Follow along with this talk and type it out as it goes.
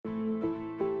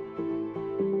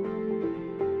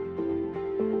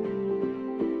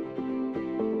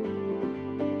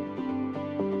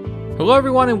Hello,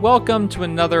 everyone, and welcome to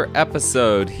another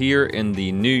episode here in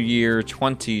the new year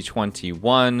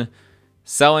 2021.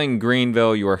 Selling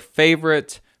Greenville, your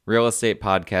favorite real estate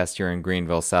podcast here in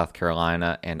Greenville, South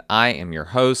Carolina. And I am your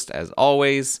host, as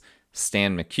always,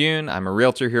 Stan McCune. I'm a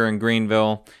realtor here in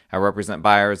Greenville. I represent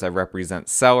buyers. I represent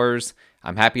sellers.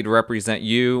 I'm happy to represent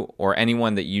you or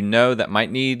anyone that you know that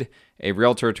might need a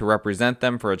realtor to represent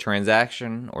them for a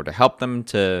transaction or to help them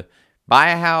to buy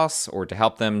a house or to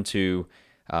help them to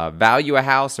value a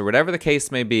house or whatever the case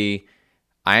may be.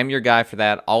 I am your guy for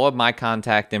that. All of my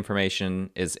contact information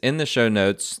is in the show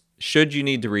notes should you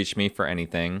need to reach me for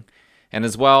anything. And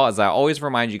as well, as I always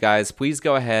remind you guys, please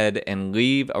go ahead and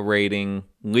leave a rating,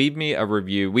 leave me a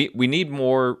review. We need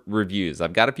more reviews.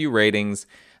 I've got a few ratings.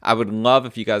 I would love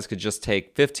if you guys could just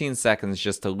take 15 seconds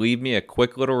just to leave me a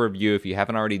quick little review if you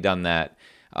haven't already done that.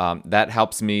 That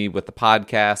helps me with the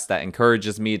podcast. That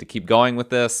encourages me to keep going with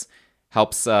this.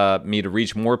 Helps me to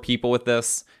reach more people with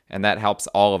this, and that helps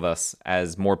all of us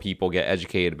as more people get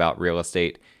educated about real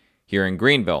estate here in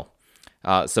Greenville.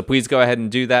 So please go ahead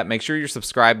and do that. Make sure you're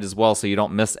subscribed as well so you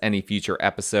don't miss any future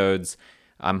episodes.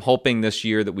 I'm hoping this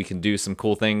year that we can do some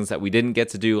cool things that we didn't get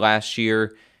to do last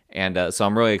year, and so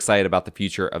I'm really excited about the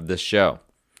future of this show.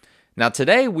 Now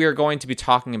today we are going to be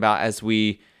talking about, as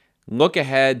we look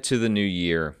ahead to the new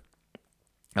year,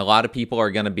 a lot of people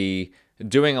are going to be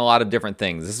doing a lot of different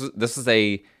things. This is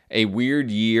a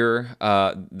weird year,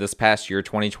 this past year,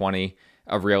 2020,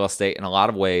 of real estate in a lot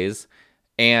of ways.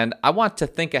 And I want to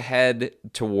think ahead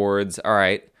towards, all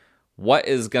right, what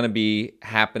is going to be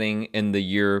happening in the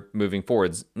year moving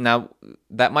forwards? Now,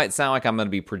 that might sound like I'm going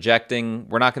to be projecting.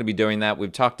 We're not going to be doing that.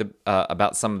 We've talked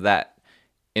about some of that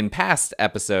in past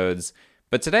episodes.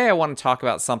 But today I want to talk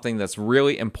about something that's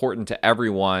really important to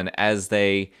everyone as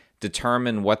they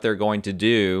determine what they're going to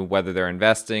do, whether they're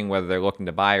investing, whether they're looking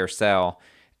to buy or sell,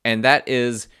 and that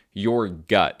is your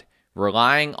gut.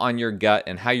 Relying on your gut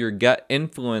and how your gut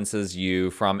influences you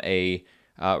from a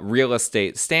real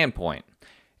estate standpoint.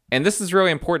 And this is really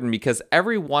important because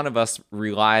every one of us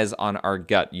relies on our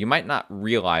gut. You might not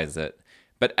realize it,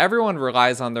 but everyone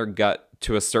relies on their gut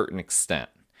to a certain extent.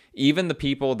 Even the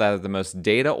people that are the most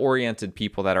data-oriented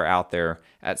people that are out there,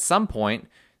 at some point,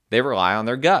 they rely on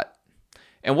their gut.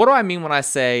 And what do I mean when I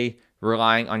say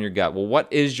relying on your gut? Well,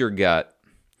 what is your gut?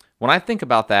 When I think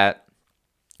about that,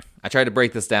 I try to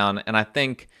break this down, and I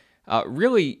think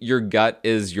really your gut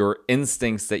is your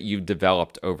instincts that you've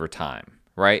developed over time,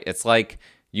 right? It's like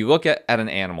you look at an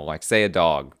animal, like say a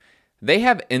dog. They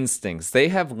have instincts. They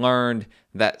have learned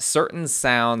that certain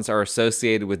sounds are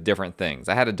associated with different things.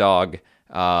 I had a dog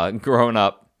growing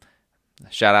up.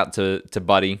 Shout out to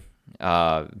Buddy,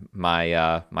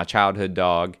 my childhood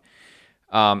dog.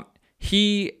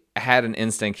 He had an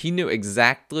instinct. He knew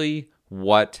exactly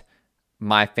what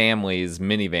my family's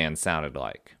minivan sounded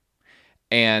like.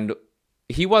 And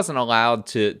he wasn't allowed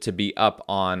to be up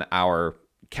on our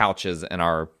couches in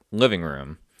our living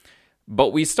room.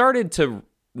 But we started to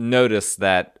notice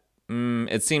that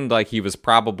it seemed like he was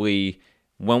probably,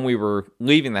 when we were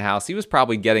leaving the house, he was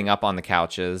probably getting up on the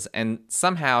couches. And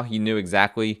somehow he knew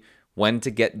exactly when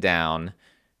to get down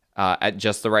at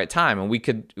just the right time. And we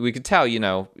could tell,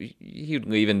 he'd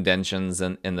leave indentions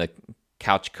in the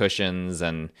couch cushions,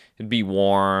 and it'd be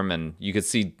warm, and you could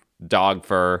see dog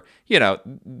fur.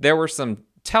 There were some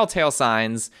telltale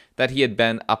signs that he had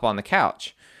been up on the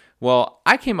couch. Well,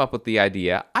 I came up with the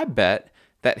idea, I bet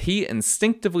that he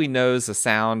instinctively knows the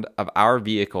sound of our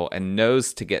vehicle and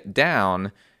knows to get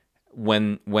down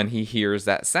when he hears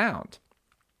that sound.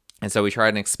 And so we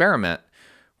tried an experiment.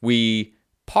 We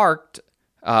parked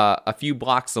a few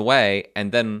blocks away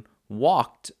and then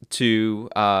walked to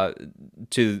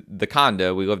the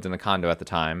condo. We lived in a condo at the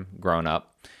time, growing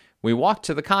up. We walked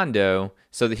to the condo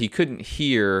so that he couldn't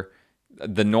hear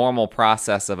the normal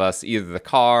process of us, either the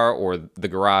car or the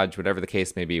garage, whatever the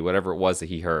case may be, whatever it was that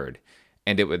he heard.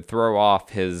 And it would throw off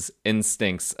his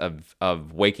instincts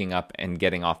of waking up and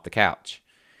getting off the couch.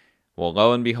 Well,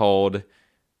 lo and behold,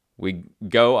 we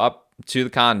go up to the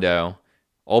condo,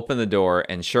 open the door,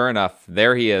 and sure enough,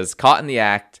 there he is, caught in the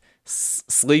act,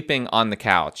 sleeping on the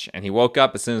couch. And he woke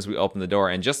up as soon as we opened the door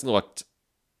and just looked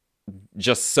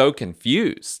just so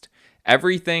confused.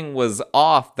 Everything was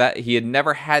off, that he had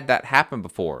never had that happen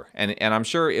before. And I'm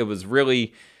sure it was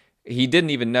really, he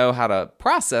didn't even know how to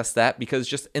process that, because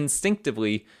just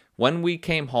instinctively, when we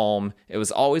came home, it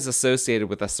was always associated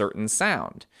with a certain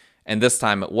sound. And this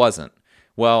time it wasn't.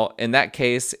 Well, in that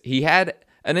case, he had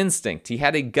an instinct. He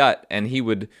had a gut, and he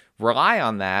would rely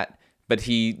on that, but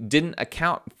he didn't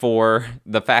account for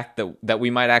the fact that we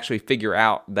might actually figure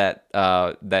out that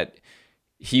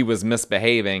he was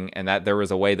misbehaving and that there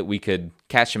was a way that we could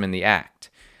catch him in the act.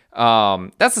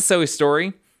 That's a silly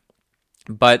story,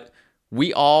 but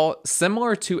we all,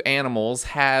 similar to animals,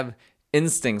 have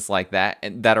instincts like that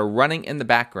and that are running in the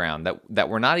background that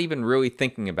we're not even really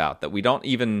thinking about, that we don't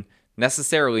even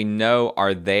necessarily know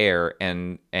are there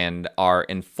and are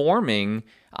informing,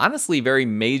 honestly, very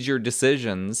major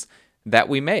decisions that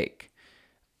we make.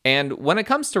 And when it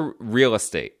comes to real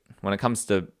estate, when it comes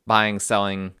to buying,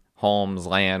 selling homes,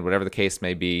 land, whatever the case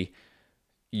may be,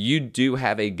 you do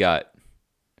have a gut,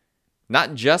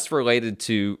 not just related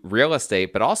to real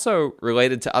estate, but also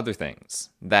related to other things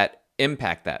that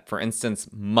impact that. For instance,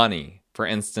 money. For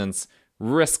instance,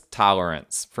 risk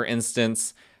tolerance. For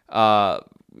instance,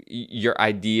 your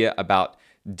idea about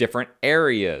different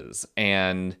areas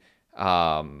and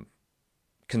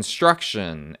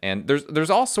construction. And there's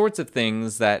all sorts of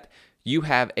things that you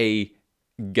have a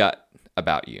gut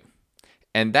about you.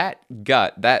 And that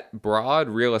gut, that broad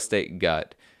real estate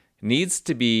gut, needs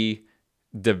to be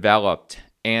developed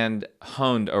and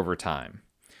honed over time.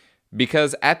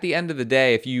 Because at the end of the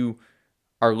day, if you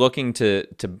are looking to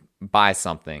buy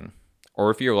something,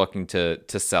 or if you're looking to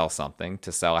sell something,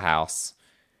 to sell a house,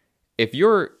 if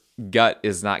your gut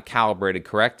is not calibrated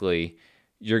correctly,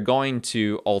 you're going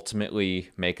to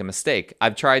ultimately make a mistake.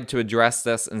 I've tried to address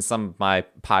this in some of my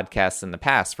podcasts in the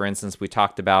past. For instance, we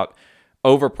talked about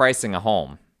overpricing a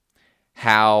home,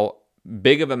 how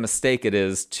big of a mistake it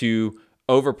is to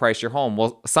overprice your home.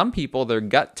 Well, some people, their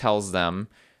gut tells them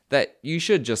that you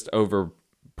should just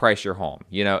overprice your home.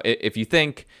 You know, if you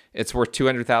think it's worth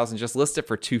 $200,000, just list it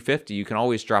for $250,000. You can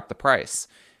always drop the price.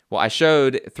 Well, I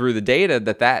showed through the data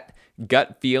that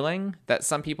gut feeling that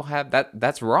some people have,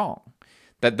 that's wrong.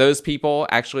 That those people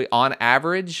actually, on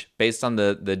average, based on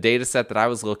the data set that I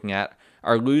was looking at,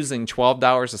 are losing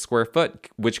 $12 a square foot,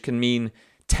 which can mean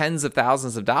tens of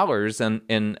thousands of dollars in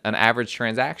an average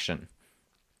transaction.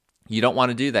 You don't want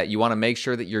to do that. You want to make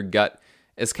sure that your gut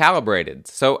is calibrated.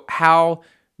 So how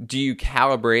do you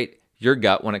calibrate your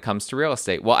gut when it comes to real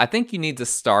estate? Well, I think you need to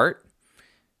start,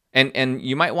 and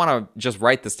you might want to just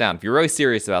write this down. If you're really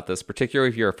serious about this, particularly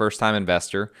if you're a first-time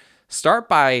investor, start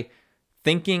by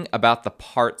thinking about the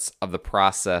parts of the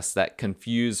process that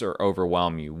confuse or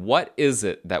overwhelm you. What is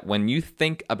it that when you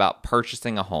think about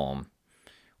purchasing a home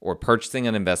or purchasing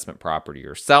an investment property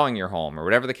or selling your home or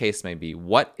whatever the case may be,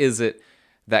 what is it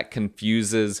that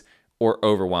confuses or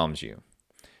overwhelms you?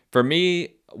 For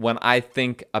me, when I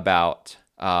think about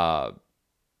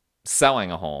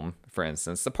selling a home, for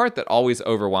instance, the part that always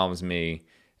overwhelms me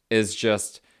is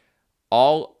just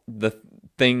all the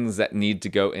things that need to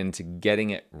go into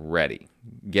getting it ready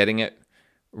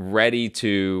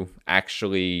to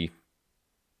actually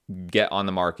get on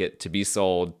the market, to be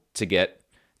sold, to get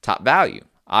top value.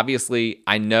 Obviously,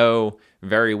 I know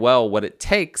very well what it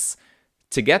takes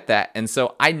to get that. And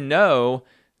so I know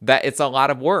that it's a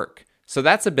lot of work. So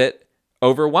that's a bit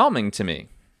overwhelming to me.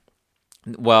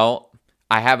 Well,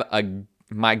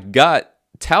 my gut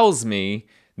tells me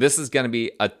this is going to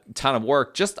be a ton of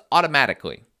work just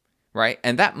automatically, right?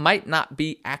 And that might not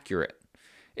be accurate.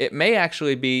 It may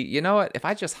actually be, you know what, if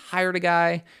I just hired a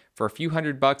guy for a few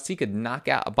 $100, he could knock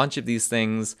out a bunch of these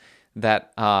things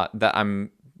that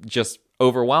I'm just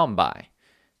overwhelmed by.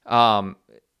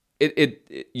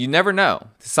 You never know.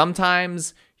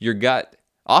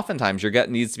 Oftentimes your gut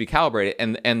needs to be calibrated.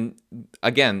 And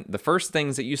again, the first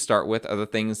things that you start with are the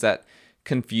things that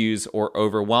confuse or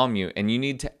overwhelm you. And you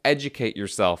need to educate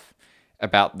yourself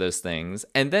about those things,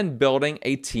 and then building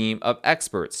a team of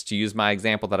experts. To use my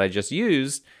example that I just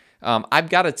used, I've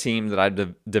got a team that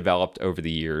I've developed over the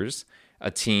years,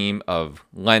 a team of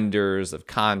lenders, of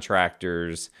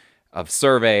contractors, of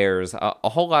surveyors, a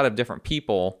whole lot of different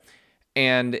people.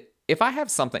 And if I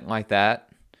have something like that,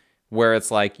 where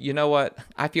it's like, you know what,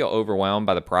 I feel overwhelmed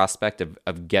by the prospect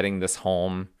of getting this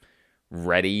home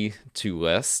ready to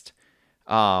list,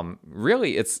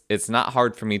 really, it's not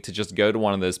hard for me to just go to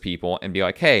one of those people and be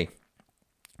like, hey,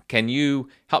 can you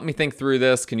help me think through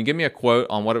this? Can you give me a quote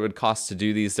on what it would cost to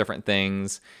do these different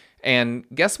things? And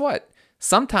guess what?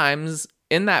 Sometimes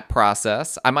in that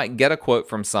process, I might get a quote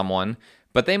from someone,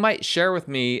 but they might share with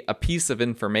me a piece of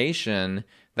information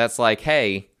that's like,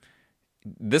 hey,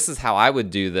 this is how I would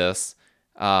do this.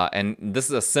 And this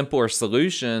is a simpler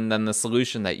solution than the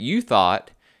solution that you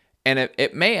thought. And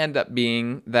it may end up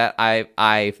being that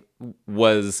I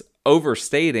was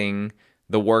overstating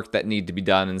the work that needed to be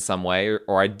done in some way,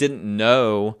 or I didn't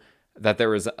know that there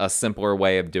was a simpler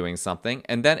way of doing something.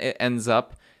 And then it ends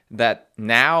up that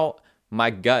now my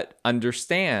gut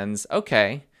understands,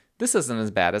 okay, this isn't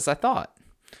as bad as I thought.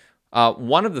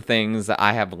 One of the things that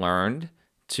I have learned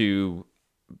to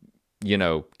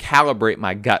calibrate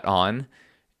my gut on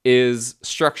is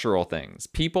structural things.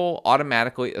 People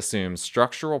automatically assume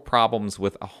structural problems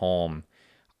with a home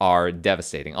are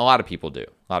devastating. A lot of people do.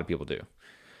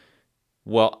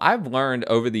 Well, I've learned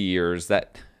over the years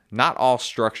that not all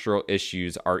structural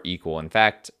issues are equal. In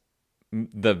fact,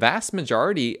 the vast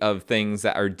majority of things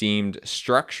that are deemed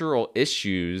structural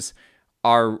issues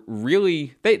are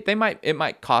really, it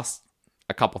might cost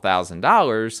a couple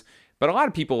 $1,000s, but a lot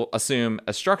of people assume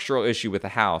a structural issue with a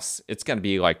house, it's going to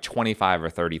be like $25,000 or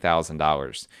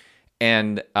 $30,000.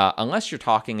 And unless you're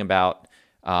talking about,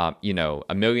 a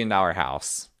 $1 million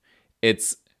house,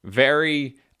 it's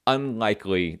very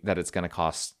unlikely that it's going to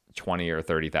cost $20,000 or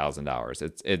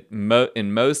 $30,000.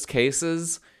 In most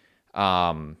cases,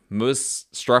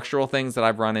 most structural things that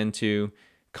I've run into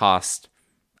cost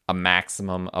a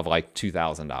maximum of like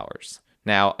 $2,000.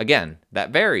 Now, again, that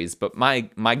varies, but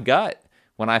my gut,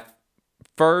 when I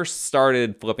first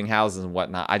started flipping houses and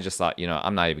whatnot, I just thought,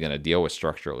 I'm not even going to deal with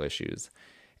structural issues.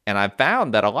 And I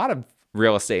found that a lot of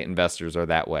real estate investors are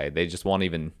that way. They just won't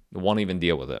even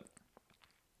deal with it.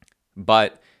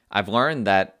 But I've learned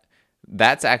that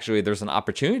there's an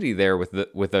opportunity there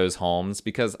with those homes,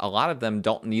 because a lot of them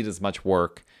don't need as much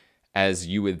work as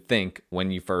you would think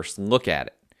when you first look at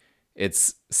it.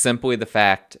 It's simply the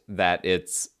fact that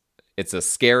it's a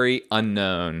scary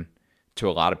unknown to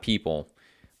a lot of people.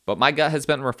 But my gut has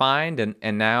been refined,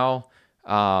 and now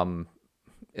most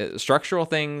structural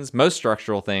things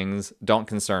don't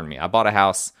concern me. I bought a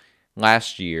house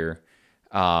last year.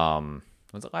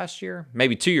 Was it last year?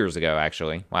 Maybe 2 years ago,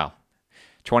 actually. Wow.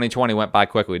 2020 went by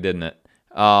quickly, didn't it?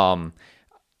 I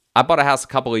bought a house a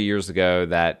couple of years ago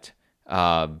that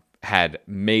had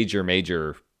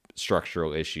major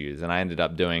structural issues, and I ended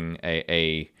up doing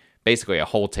basically a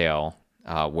wholesale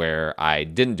where I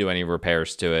didn't do any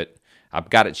repairs to it. I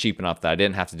got it cheap enough that I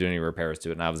didn't have to do any repairs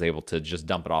to it, and I was able to just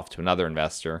dump it off to another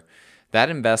investor. That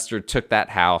investor took that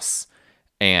house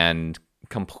and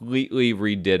completely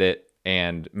redid it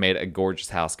and made a gorgeous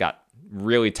house, got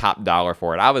really top dollar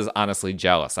for it. I was honestly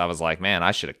jealous. I was like, man,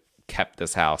 I should have kept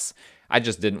this house. I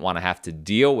just didn't want to have to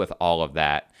deal with all of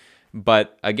that.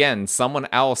 But again, someone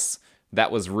else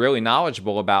that was really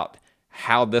knowledgeable about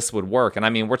how this would work. And I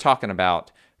mean, we're talking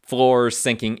about floors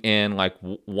sinking in, like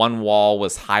one wall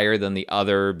was higher than the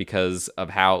other because of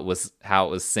how it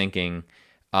was sinking.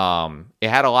 It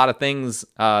had a lot of things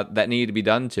that needed to be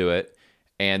done to it,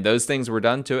 and those things were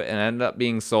done to it and ended up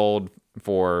being sold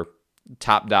for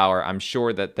top dollar. I'm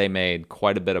sure that they made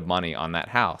quite a bit of money on that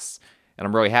house, and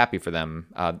I'm really happy for them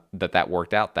that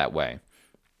worked out that way.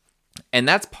 And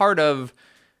that's part of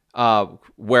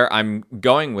where I'm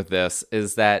going with this,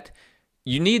 is that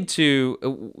you need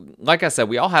to, like I said,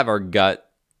 we all have our gut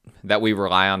that we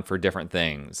rely on for different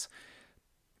things.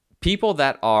 People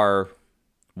that are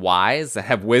wise, that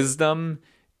have wisdom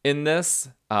in this,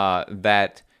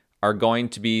 that are going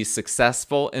to be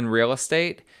successful in real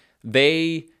estate,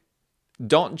 they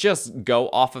don't just go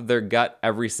off of their gut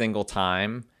every single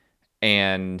time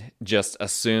and just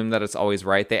assume that it's always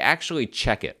right. They actually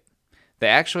check it. They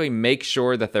actually make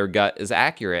sure that their gut is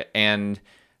accurate. And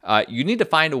you need to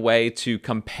find a way to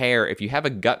compare. If you have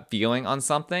a gut feeling on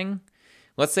something,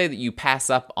 let's say that you pass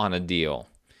up on a deal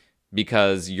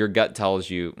because your gut tells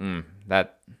you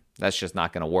that's just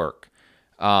not going to work.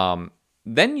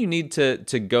 Then you need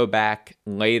to go back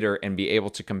later and be able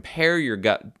to compare your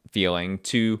gut feeling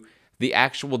to the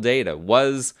actual data.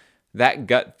 Was that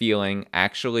gut feeling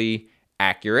actually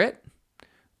accurate,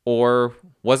 or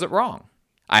was it wrong?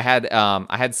 I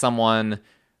had someone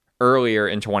earlier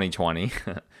in 2020.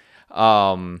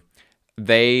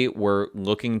 They were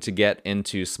looking to get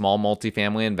into small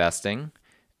multifamily investing,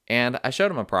 and I showed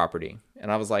them a property,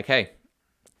 and I was like, "Hey,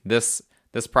 this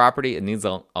property, it needs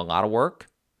a lot of work,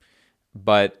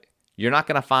 but you're not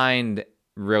going to find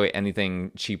really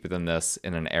anything cheaper than this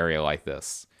in an area like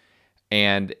this."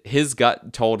 And his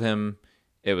gut told him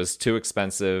it was too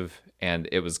expensive and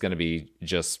it was going to be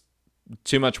just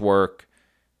too much work,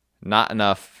 not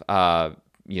enough, not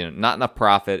enough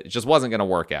profit. It just wasn't going to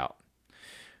work out.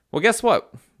 Well, guess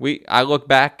what? I look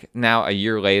back now a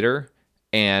year later,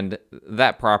 and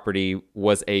that property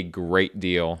was a great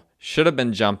deal. Should have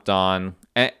been jumped on.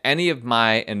 Any of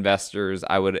my investors,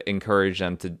 I would encourage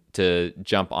them to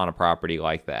jump on a property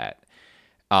like that.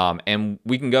 And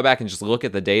we can go back and just look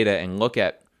at the data and look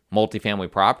at multifamily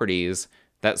properties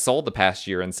that sold the past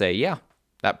year and say, yeah,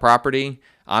 that property,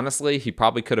 honestly, he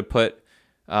probably could have put,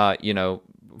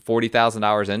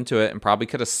 $40,000 into it and probably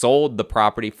could have sold the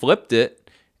property, flipped it,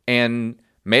 and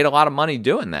made a lot of money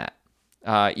doing that,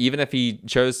 even if he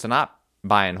chose to not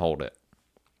buy and hold it.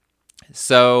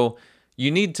 So You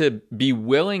need to be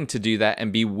willing to do that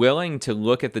and be willing to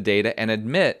look at the data and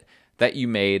admit that you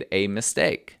made a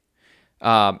mistake.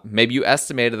 Maybe you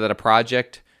estimated that a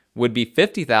project would be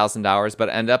 $50,000, but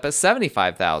end up at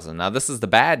 $75,000. Now, this is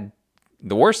the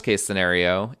worst case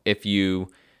scenario if you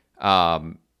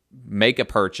make a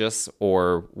purchase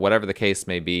or whatever the case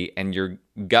may be, and your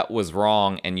gut was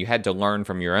wrong and you had to learn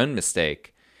from your own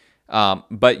mistake.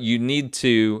 But you need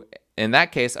to, in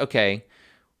that case, okay,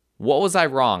 what was I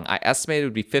wrong? I estimated it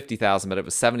would be $50,000, but it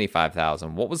was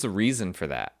 $75,000. What was the reason for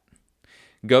that?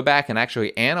 Go back and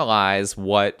actually analyze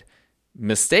what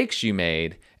mistakes you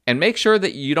made and make sure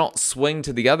that you don't swing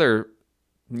to the other,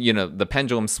 the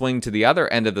pendulum swing to the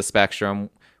other end of the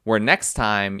spectrum, where next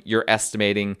time you're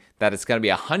estimating that it's going to be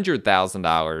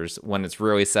 $100,000 when it's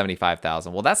really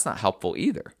 $75,000. Well, that's not helpful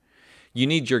either. You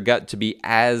need your gut to be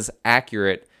as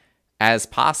accurate as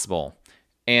possible.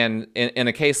 And in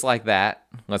a case like that,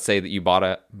 let's say that you bought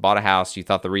a house, you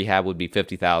thought the rehab would be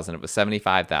 $50,000, it was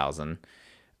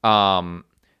 $75,000.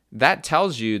 That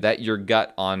tells you that your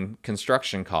gut on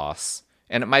construction costs,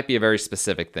 and it might be a very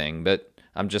specific thing, but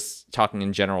I'm just talking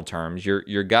in general terms.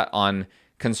 Your gut on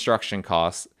construction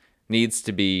costs needs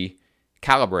to be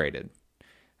calibrated.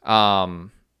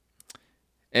 If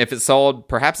it sold,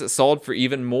 perhaps it sold for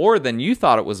even more than you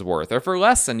thought it was worth, or for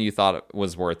less than you thought it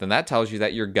was worth, and that tells you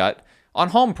that your gut on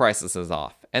home prices is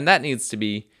off, and that needs to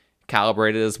be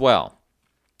calibrated as well.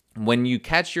 When you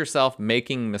catch yourself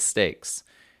making mistakes,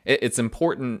 it's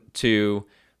important to,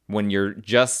 when you're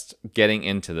just getting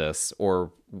into this,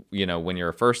 or when you're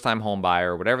a first-time home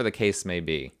buyer, whatever the case may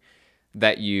be,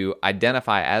 that you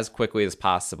identify as quickly as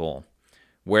possible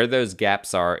where those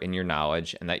gaps are in your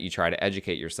knowledge, and that you try to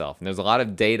educate yourself. And there's a lot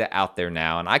of data out there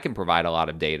now, and I can provide a lot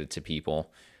of data to people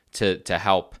to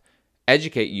help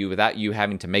educate you without you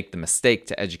having to make the mistake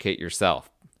to educate yourself.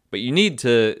 But you need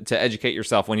to educate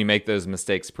yourself when you make those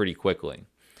mistakes pretty quickly.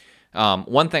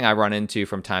 One thing I run into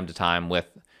from time to time with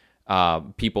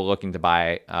people looking to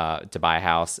buy a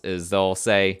house is they'll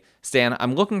say, Stan,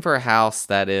 I'm looking for a house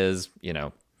that is,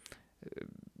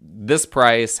 this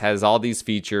price, has all these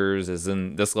features, is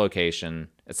in this location,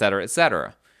 et cetera, et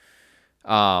cetera.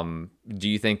 Do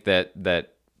you think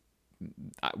that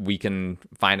we can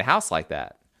find a house like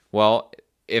that? Well,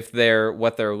 if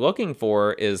what they're looking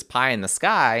for is pie in the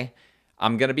sky,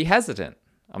 I'm going to be hesitant.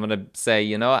 I'm going to say,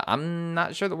 I'm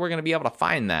not sure that we're going to be able to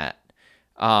find that.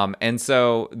 And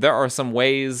so there are some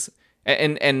ways,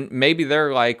 and maybe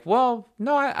they're like, well,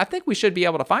 no, I think we should be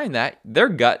able to find that. Their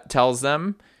gut tells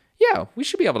them, yeah, we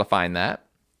should be able to find that.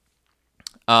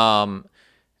 And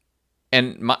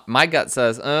my gut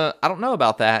says, I don't know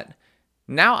about that.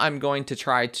 Now I'm going to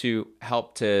try to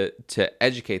help to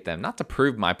educate them, not to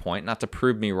prove my point, not to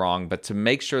prove me wrong, but to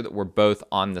make sure that we're both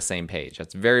on the same page.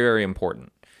 That's very, very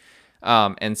important.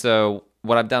 And so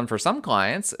what I've done for some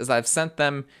clients is I've sent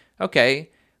them,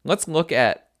 okay, let's look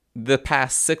at the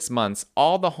past 6 months,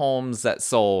 all the homes that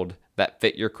sold that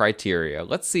fit your criteria.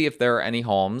 Let's see if there are any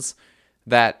homes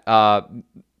that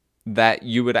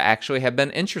you would actually have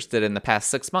been interested in the past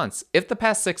 6 months. If the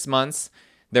past 6 months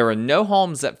there are no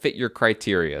homes that fit your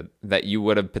criteria that you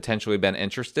would have potentially been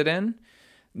interested in,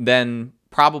 then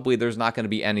probably there's not going to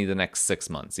be any the next 6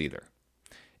 months either.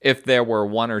 If there were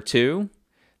one or two,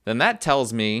 then that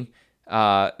tells me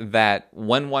that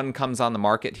when one comes on the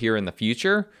market here in the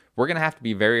future, we're going to have to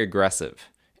be very aggressive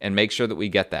and make sure that we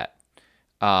get that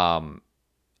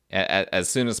as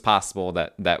soon as possible,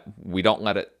 that we don't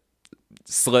let it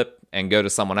slip and go to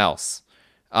someone else.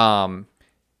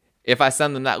 If I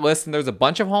send them that list and there's a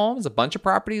bunch of homes, a bunch of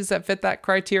properties that fit that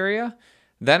criteria,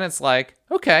 then it's like,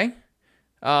 okay,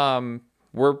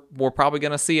 we're probably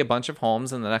going to see a bunch of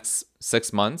homes in the next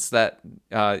 6 months that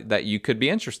you could be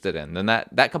interested in. Then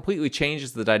that completely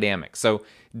changes the dynamic. So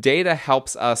data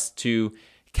helps us to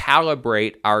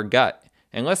calibrate our gut.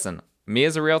 And listen, me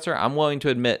as a realtor, I'm willing to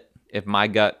admit if my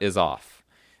gut is off.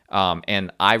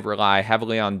 And I rely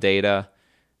heavily on data.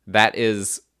 That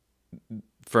is,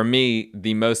 for me,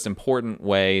 the most important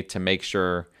way to make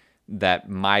sure that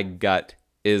my gut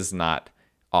is not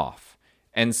off.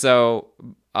 And so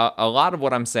a lot of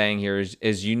what I'm saying here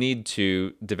is you need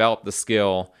to develop the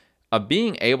skill of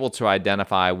being able to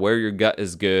identify where your gut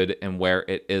is good and where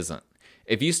it isn't.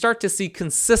 If you start to see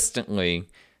consistently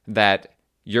that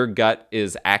your gut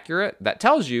is accurate, that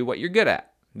tells you what you're good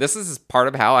at. This is part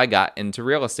of how I got into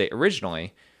real estate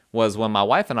originally, was when my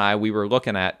wife and I, we were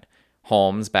looking at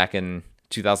homes back in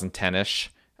 2010-ish,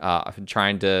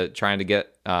 trying to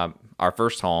get our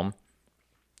first home.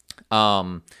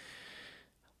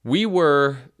 We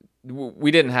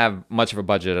didn't have much of a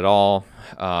budget at all.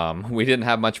 We didn't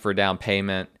have much for a down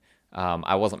payment.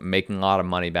 I wasn't making a lot of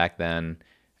money back then.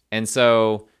 And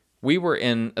so we were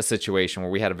in a situation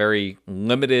where we had a very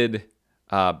limited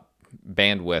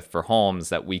bandwidth for homes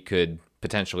that we could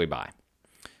potentially buy.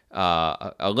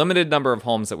 A limited number of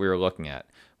homes that we were looking at.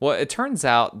 Well, it turns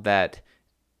out that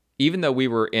even though we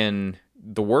were in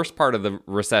the worst part of the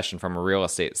recession from a real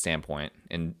estate standpoint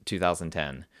in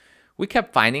 2010, we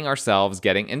kept finding ourselves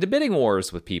getting into bidding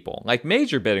wars with people, like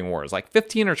major bidding wars, like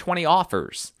 15 or 20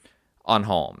 offers on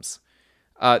homes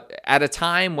at a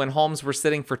time when homes were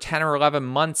sitting for 10 or 11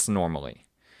 months normally.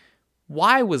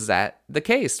 Why was that the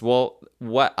case? Well,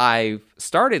 what I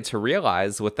started to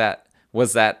realize with that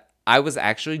was that I was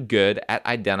actually good at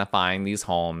identifying these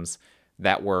homes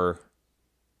that were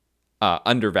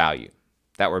undervalued,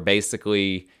 that were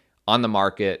basically on the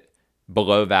market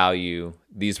below value.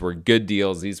 These were good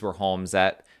deals. These were homes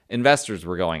that investors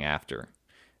were going after.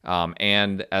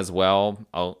 And as well,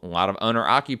 a lot of owner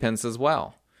occupants as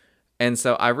well. And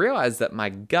so I realized that my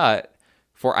gut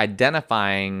for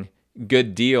identifying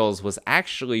good deals was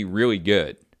actually really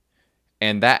good.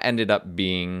 And that ended up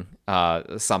being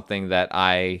something that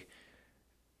I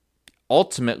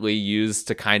ultimately used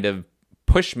to kind of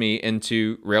push me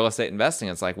into real estate investing.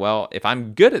 It's like, well, if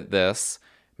I'm good at this,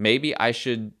 maybe I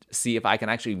should see if I can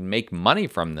actually make money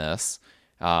from this.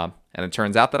 And it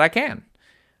turns out that I can.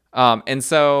 And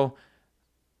so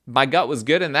my gut was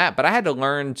good in that, but I had to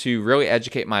learn to really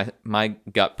educate my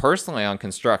gut personally on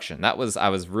construction. I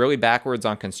was really backwards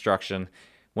on construction.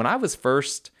 When I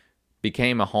first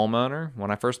became a homeowner,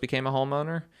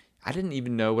 I didn't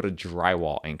even know what a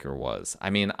drywall anchor was. I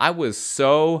mean, I was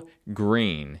so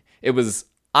green. It was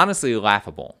honestly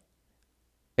laughable.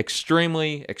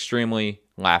 Extremely, extremely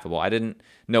laughable. I didn't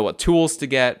know what tools to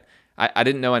get. I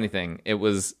didn't know anything. It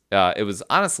was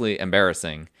honestly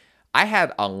embarrassing. I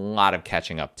had a lot of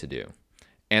catching up to do.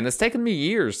 And it's taken me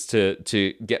years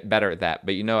to get better at that.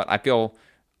 But you know what? I feel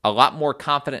a lot more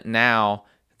confident now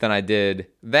than I did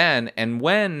then. And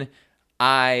when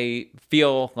I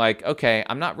feel like, okay,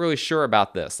 I'm not really sure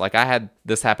about this. Like I had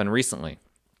this happen recently.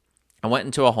 I went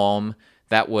into a home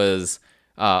that was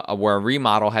where a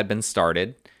remodel had been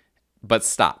started, but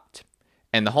stopped.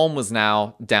 And the home was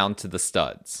now down to the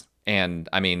studs. And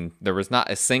I mean, there was not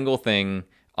a single thing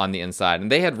on the inside.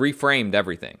 And they had reframed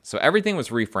everything. So everything was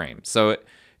reframed. So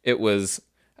it was,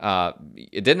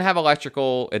 it didn't have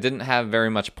electrical. It didn't have very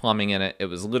much plumbing in it. It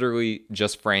was literally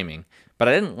just framing. But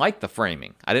I didn't like the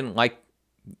framing. I didn't like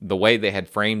the way they had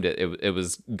framed it. It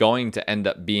was going to end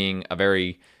up being a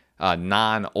very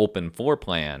non-open floor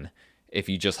plan if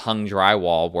you just hung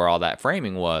drywall where all that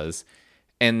framing was.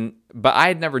 But I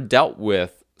had never dealt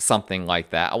with something like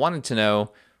that. I wanted to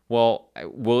know, well,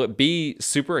 will it be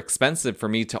super expensive for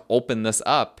me to open this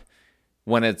up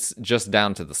when it's just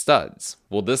down to the studs?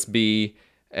 Will this be,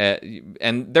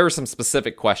 and there were some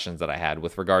specific questions that I had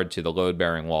with regard to the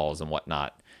load-bearing walls and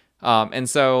whatnot. And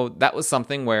so that was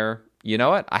something where, you know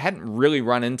what, I hadn't really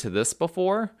run into this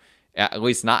before, at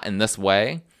least not in this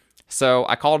way. So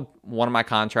I called one of my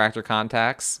contractor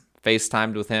contacts,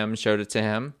 FaceTimed with him, showed it to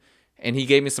him, and he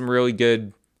gave me some really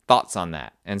good thoughts on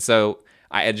that. And so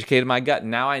I educated my gut.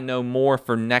 Now I know more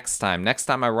for next time. Next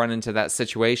time I run into that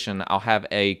situation, I'll have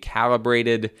a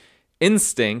calibrated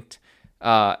instinct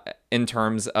in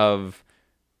terms of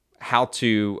how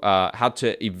to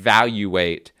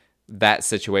evaluate that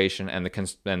situation and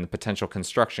the potential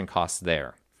construction costs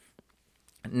there.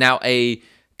 Now, a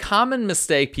common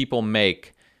mistake people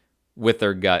make with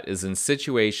their gut is in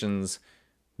situations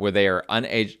where they are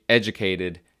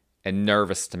uneducated and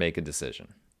nervous to make a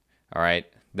decision. All right?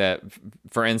 That,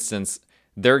 for instance,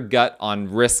 their gut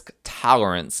on risk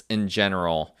tolerance in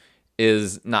general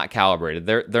is not calibrated.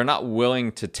 They're not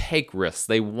willing to take risks.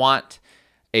 They want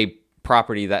a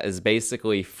property that is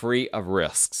basically free of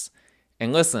risks.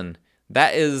 And listen,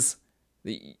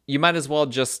 you might as well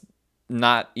just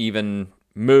not even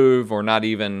move or not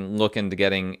even look into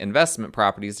getting investment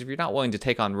properties if you're not willing to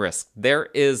take on risk. There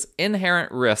is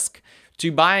inherent risk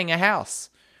to buying a house.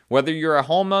 Whether you're a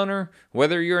homeowner,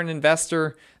 whether you're an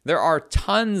investor, there are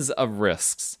tons of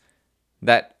risks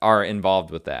that are involved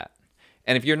with that.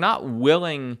 And if you're not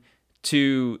willing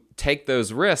to take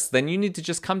those risks, then you need to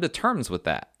just come to terms with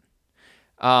that.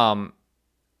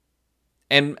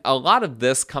 And a lot of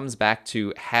this comes back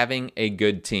to having a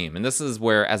good team. And this is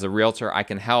where, as a realtor, I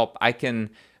can help. I can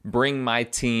bring my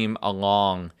team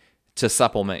along to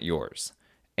supplement yours.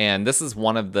 And this is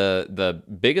one of the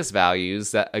biggest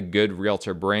values that a good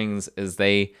realtor brings is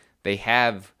they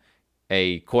have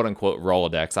a quote-unquote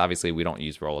Rolodex. Obviously, we don't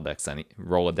use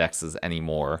Rolodexes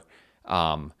anymore.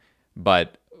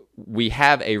 But we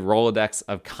have a Rolodex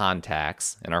of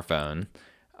contacts in our phone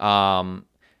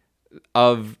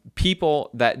of people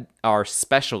that are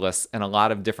specialists in a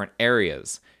lot of different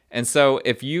areas. And so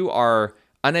if you are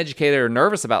uneducated or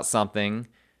nervous about something,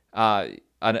 a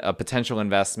potential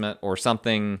investment or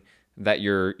something that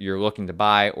you're looking to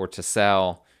buy or to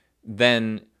sell,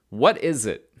 then what is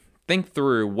it? Think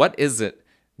through, what is it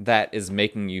that is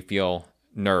making you feel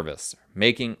nervous,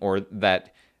 or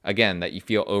that, again, that you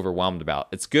feel overwhelmed about.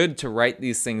 It's good to write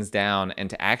these things down and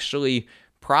to actually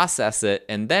process it,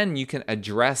 and then you can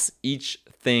address each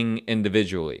thing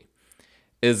individually.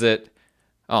 Is it,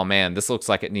 oh man, this looks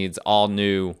like it needs all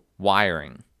new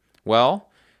wiring? Well,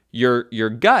 your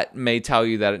gut may tell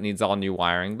you that it needs all new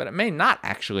wiring, but it may not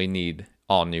actually need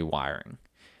all new wiring.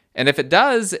 And if it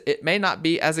does, it may not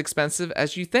be as expensive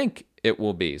as you think it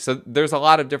will be. So there's a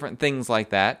lot of different things like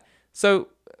that. So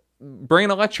bring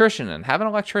an electrician in, have an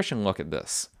electrician look at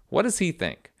this. What does he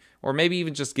think? Or maybe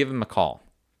even just give him a call.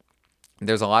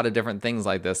 There's a lot of different things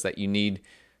like this that you need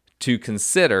to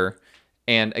consider.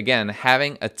 And again,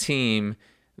 having a team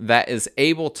that is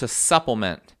able to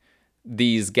supplement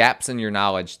these gaps in your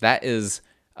knowledge, that's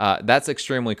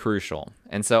extremely crucial.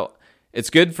 And so it's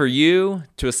good for you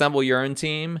to assemble your own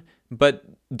team, but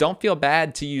don't feel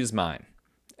bad to use mine.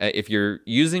 If you're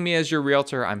using me as your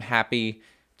realtor, I'm happy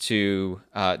to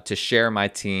share my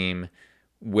team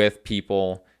with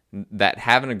people that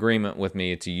have an agreement with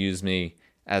me to use me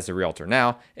as a realtor.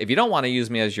 Now, if you don't want to use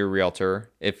me as your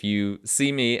realtor, if you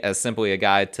see me as simply a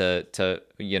guy to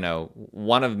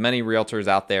one of many realtors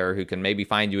out there who can maybe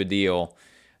find you a deal,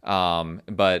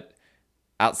 but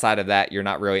outside of that, you're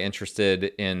not really interested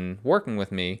in working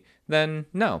with me, then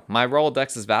no, my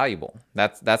Rolodex is valuable.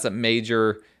 That's a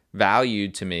major value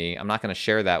to me. I'm not going to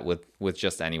share that with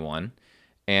just anyone.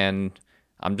 And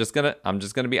I'm just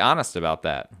gonna be honest about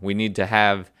that. We need to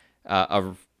have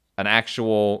an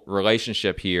actual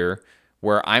relationship here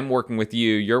where I'm working with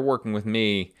you, you're working with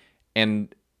me,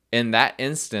 and in that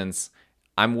instance,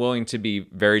 I'm willing to be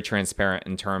very transparent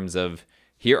in terms of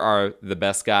here are the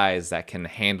best guys that can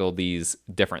handle these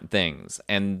different things.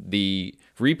 And the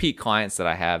repeat clients that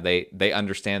I have, they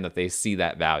understand that, they see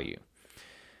that value.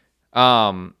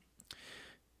 One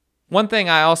thing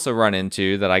I also run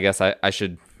into that I guess I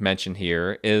should mention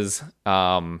here is,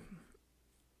 and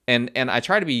I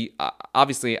try to be,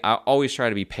 obviously, I always try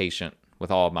to be patient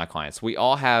with all of my clients. We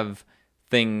all have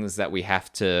things that we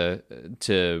have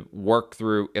to work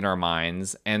through in our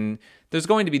minds, and there's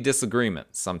going to be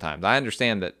disagreements sometimes. I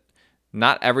understand that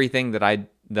not everything that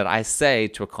I say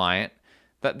to a client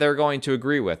that they're going to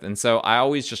agree with, and so I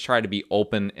always just try to be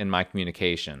open in my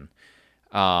communication.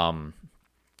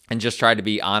 And just try to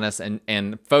be honest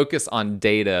and focus on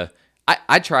data.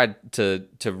 I tried to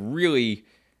really,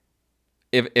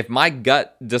 if my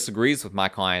gut disagrees with my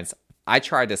clients, I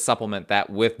try to supplement that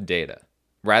with data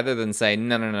rather than say,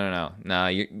 no,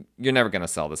 you're never going to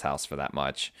sell this house for that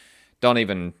much. Don't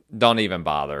even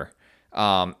bother.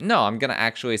 No, I'm going to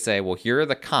actually say, well, here are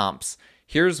the comps.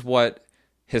 Here's what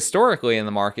historically in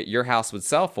the market your house would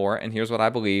sell for, and here's what I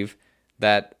believe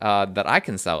that I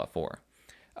can sell it for.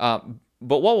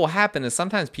 But what will happen is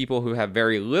sometimes people who have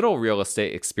very little real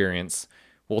estate experience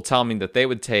will tell me that they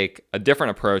would take a different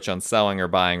approach on selling or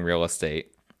buying real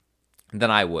estate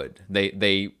than I would.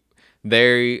 They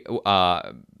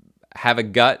have a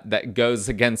gut that goes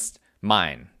against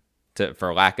mine,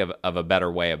 for lack of a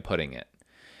better way of putting it.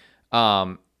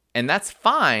 And that's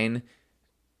fine,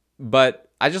 but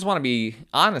I just want to be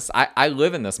honest. I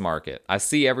live in this market. I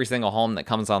see every single home that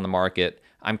comes on the market.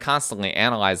 I'm constantly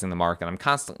analyzing the market. I'm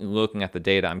constantly looking at the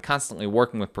data. I'm constantly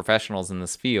working with professionals in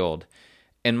this field.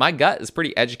 And my gut is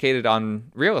pretty educated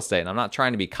on real estate. And I'm not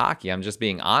trying to be cocky. I'm just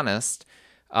being honest.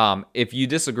 If you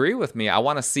disagree with me, I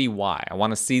want to see why. I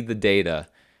want to see the data.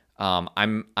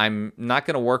 I'm not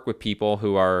going to work with people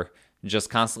who are just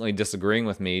constantly disagreeing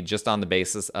with me just on the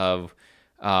basis of,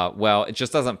 well, it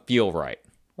just doesn't feel right.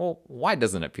 Well, why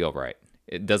doesn't it feel right?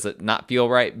 Does it not feel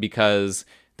right because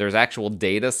there's actual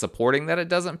data supporting that it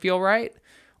doesn't feel right?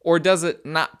 Or does it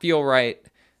not feel right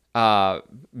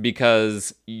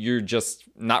because you're just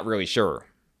not really sure?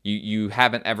 You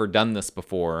haven't ever done this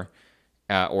before,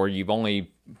 or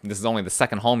this is only the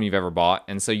second home you've ever bought,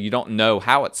 and so you don't know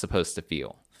how it's supposed to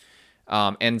feel.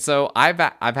 And so I've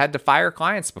had to fire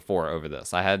clients before over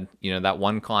this. I had that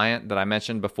one client that I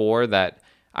mentioned before that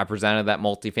I presented that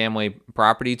multifamily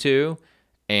property to,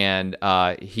 and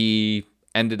he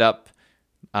ended up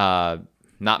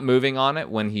not moving on it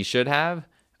when he should have.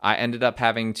 I ended up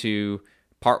having to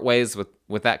part ways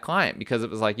with that client because it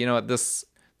was like, this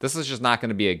is just not going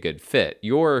to be a good fit.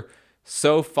 You're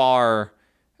so far,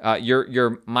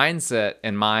 your mindset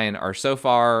and mine are so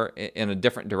far in a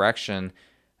different direction.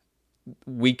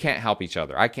 we can't help each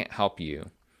other. I can't help you.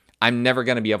 I'm never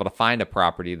going to be able to find a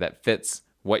property that fits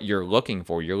what you're looking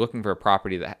for. You're looking for a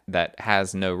property that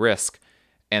has no risk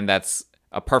and that's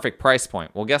a perfect price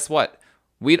point. Well, guess what?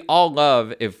 We'd all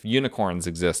love if unicorns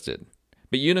existed,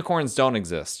 but unicorns don't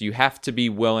exist. You have to be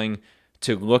willing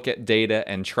to look at data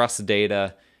and trust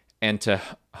data and to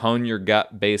hone your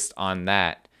gut based on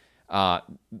that.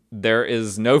 There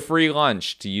is no free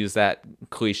lunch, to use that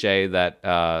cliche that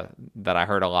I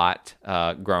heard a lot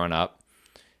growing up.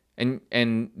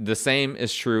 And the same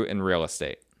is true in real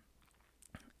estate.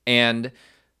 And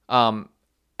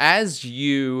as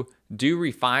you do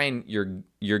refine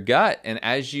your gut and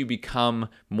as you become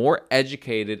more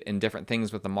educated in different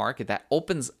things with the market, that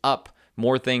opens up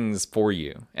more things for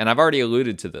you. And I've already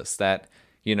alluded to this, that,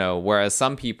 whereas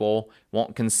some people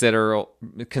won't consider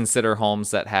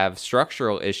homes that have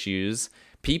structural issues,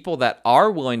 people that are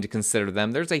willing to consider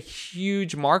them, there's a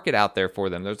huge market out there for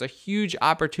them. There's a huge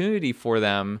opportunity for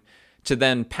them to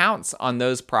then pounce on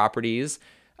those properties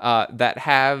that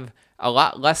have a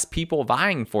lot less people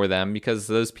vying for them because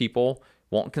those people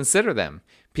won't consider them.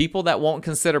 People that won't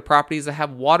consider properties that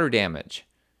have water damage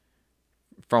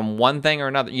from one thing or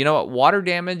another. You know what? Water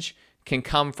damage can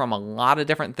come from a lot of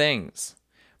different things.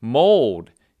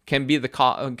 Mold can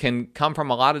come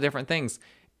from a lot of different things.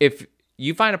 If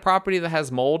you find a property that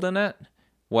has mold in it,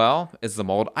 well, is the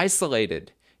mold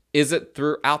isolated? Is it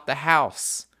throughout the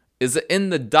house? Is it in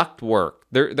the ductwork?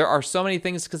 There are so many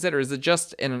things to consider. Is it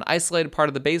just in an isolated part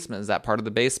of the basement? Does that part of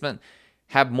the basement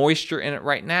have moisture in it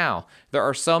right now? There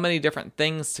are so many different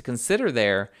things to consider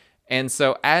there. And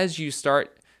so as you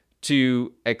start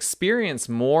to experience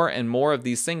more and more of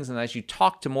these things, and as you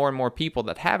talk to more and more people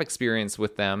that have experience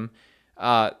with them,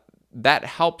 that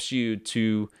helps you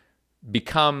to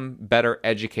become better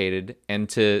educated and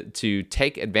to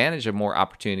take advantage of more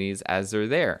opportunities as they're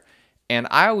there. And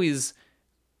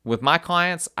with my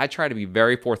clients, I try to be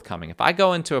very forthcoming. If I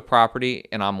go into a property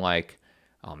and I'm like,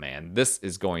 oh man, this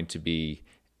is going to be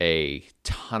a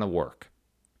ton of work.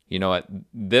 You know what?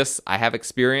 I have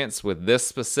experience with this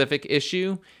specific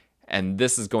issue, and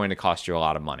this is going to cost you a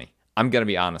lot of money. I'm going to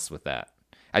be honest with that.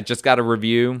 I just got a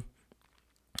review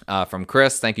from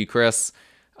Chris. Thank you, Chris.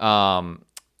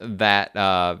 That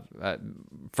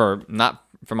for not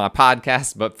for my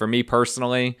podcast, but for me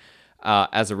personally,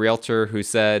 as a realtor, who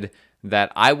said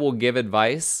that I will give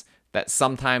advice that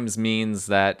sometimes means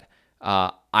that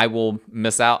I will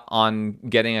miss out on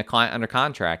getting a client under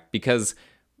contract, because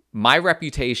my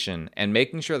reputation and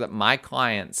making sure that my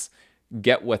clients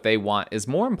get what they want is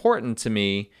more important to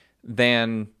me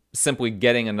than simply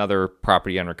getting another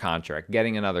property under contract,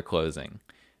 getting another closing.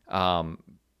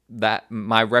 That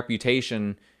my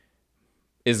reputation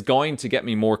is going to get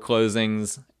me more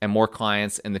closings and more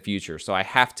clients in the future. So I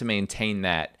have to maintain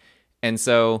that. And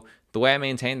so the way I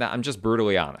maintain that, I'm just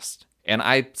brutally honest. And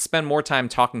I spend more time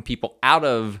talking people out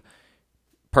of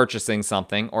purchasing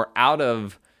something or out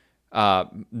of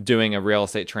doing a real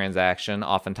estate transaction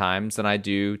oftentimes than I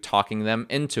do talking them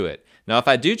into it. Now, if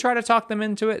I do try to talk them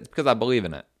into it, it's because I believe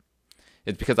in it.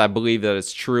 It's because I believe that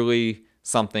it's truly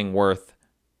something worth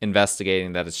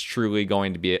investigating, that it's truly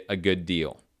going to be a good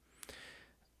deal.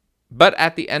 But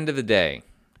at the end of the day,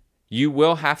 you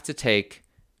will have to take,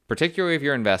 particularly if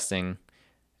you're investing,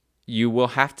 you will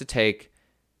have to take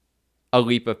a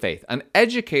leap of faith, an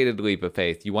educated leap of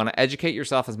faith. You want to educate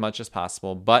yourself as much as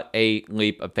possible, but a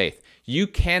leap of faith. You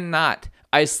cannot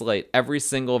isolate every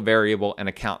single variable and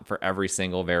account for every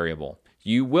single variable.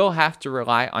 You will have to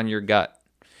rely on your gut.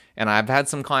 And I've had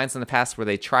some clients in the past where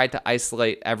they tried to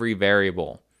isolate every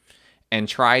variable and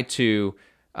try to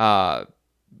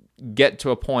get to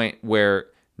a point where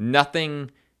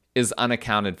nothing is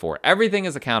unaccounted for. Everything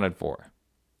is accounted for.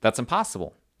 That's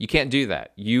impossible. You can't do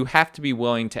that. You have to be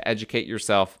willing to educate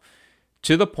yourself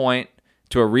to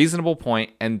a reasonable point,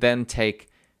 and then take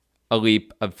a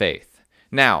leap of faith.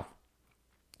 Now,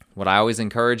 what I always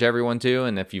encourage everyone to,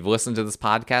 and if you've listened to this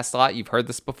podcast a lot, you've heard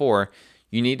this before,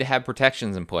 you need to have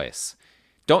protections in place.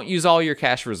 Don't use all your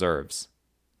cash reserves.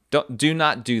 Do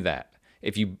not do that.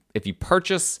 If you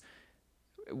purchase,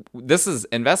 this is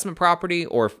investment property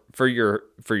or for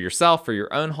yourself, for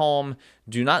your own home,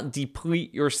 do not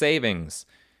deplete your savings.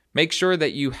 Make sure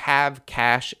that you have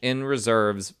cash in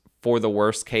reserves for the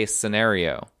worst case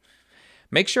scenario.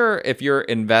 Make sure if you're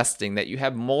investing that you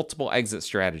have multiple exit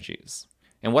strategies.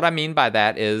 And what I mean by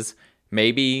that is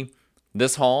maybe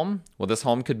this home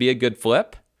could be a good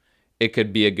flip. It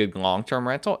could be a good long-term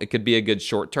rental. It could be a good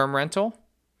short-term rental.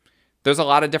 There's a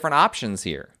lot of different options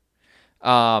here.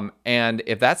 And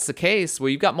if that's the case, well,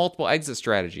 you've got multiple exit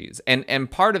strategies.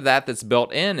 And part of that that's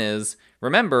built in is,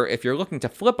 remember, if you're looking to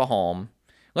flip a home,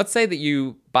 Let's say that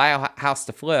you buy a house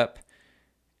to flip,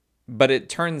 but it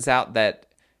turns out that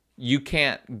you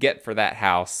can't get for that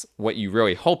house what you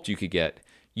really hoped you could get.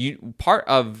 Part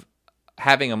of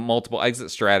having a multiple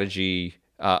exit strategy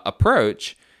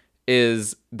approach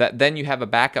is that then you have a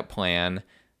backup plan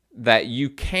that you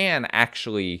can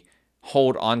actually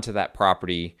hold onto that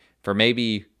property for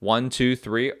maybe 1, 2,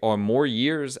 3 or more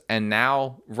years and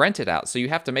now rent it out. So you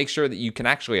have to make sure that you can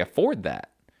actually afford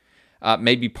that.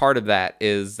 Maybe part of that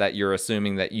is that you're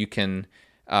assuming that you can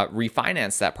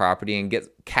refinance that property and get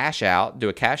cash out, do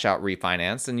a cash out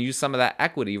refinance and use some of that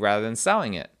equity rather than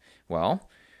selling it. Well,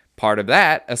 part of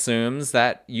that assumes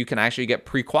that you can actually get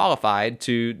pre-qualified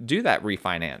to do that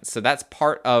refinance. So that's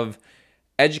part of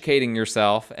educating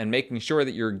yourself and making sure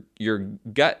that your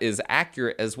gut is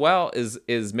accurate, as well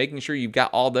is making sure you've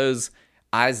got all those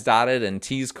I's dotted and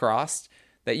T's crossed,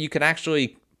 that you can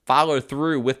actually follow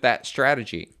through with that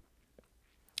strategy.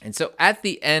 And so at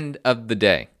the end of the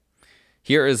day,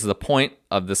 here is the point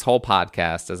of this whole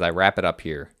podcast as I wrap it up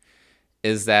here,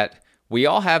 is that we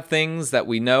all have things that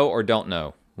we know or don't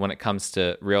know when it comes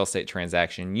to real estate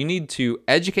transaction. You need to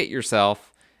educate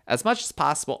yourself as much as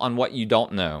possible on what you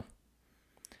don't know.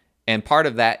 And part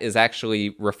of that is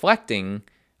actually reflecting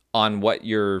on what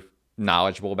you're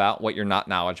knowledgeable about, what you're not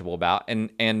knowledgeable about,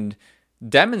 and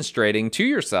demonstrating to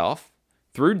yourself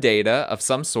through data of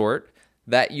some sort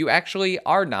that you actually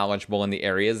are knowledgeable in the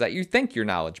areas that you think you're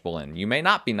knowledgeable in. You may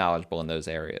not be knowledgeable in those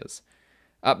areas.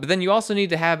 But then you also need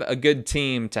to have a good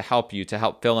team to help you, to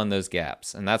help fill in those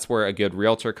gaps. And that's where a good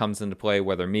realtor comes into play,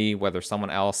 whether me, whether someone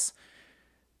else.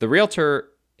 The realtor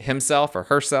himself or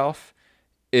herself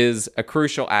is a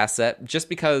crucial asset just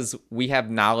because we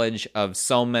have knowledge of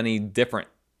so many different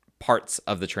parts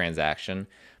of the transaction,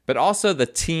 but also the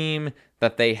team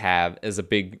that they have is a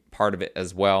big part of it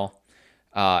as well.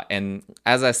 And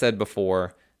as I said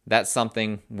before, that's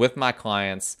something with my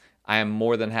clients, I am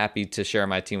more than happy to share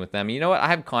my team with them. You know what? I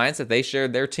have clients that they share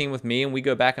their team with me and we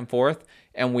go back and forth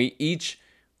and we each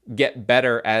get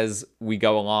better as we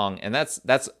go along. And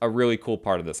that's a really cool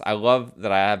part of this. I love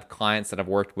that I have clients that I've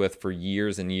worked with for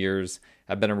years and years.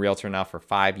 I've been a realtor now for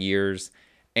 5 years.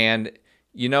 And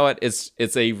you know what?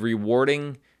 It's a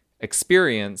rewarding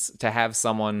experience to have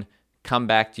someone come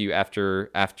back to you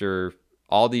after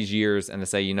all these years and to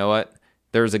say, you know what?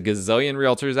 There's a gazillion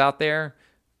realtors out there,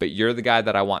 but you're the guy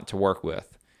that I want to work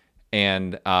with.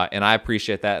 And I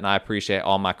appreciate that. And I appreciate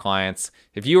all my clients.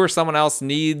 If you or someone else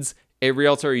needs a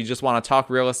realtor, you just want to talk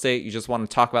real estate, you just want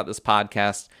to talk about this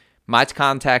podcast, my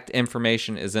contact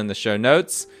information is in the show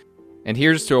notes. And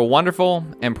here's to a wonderful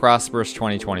and prosperous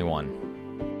 2021.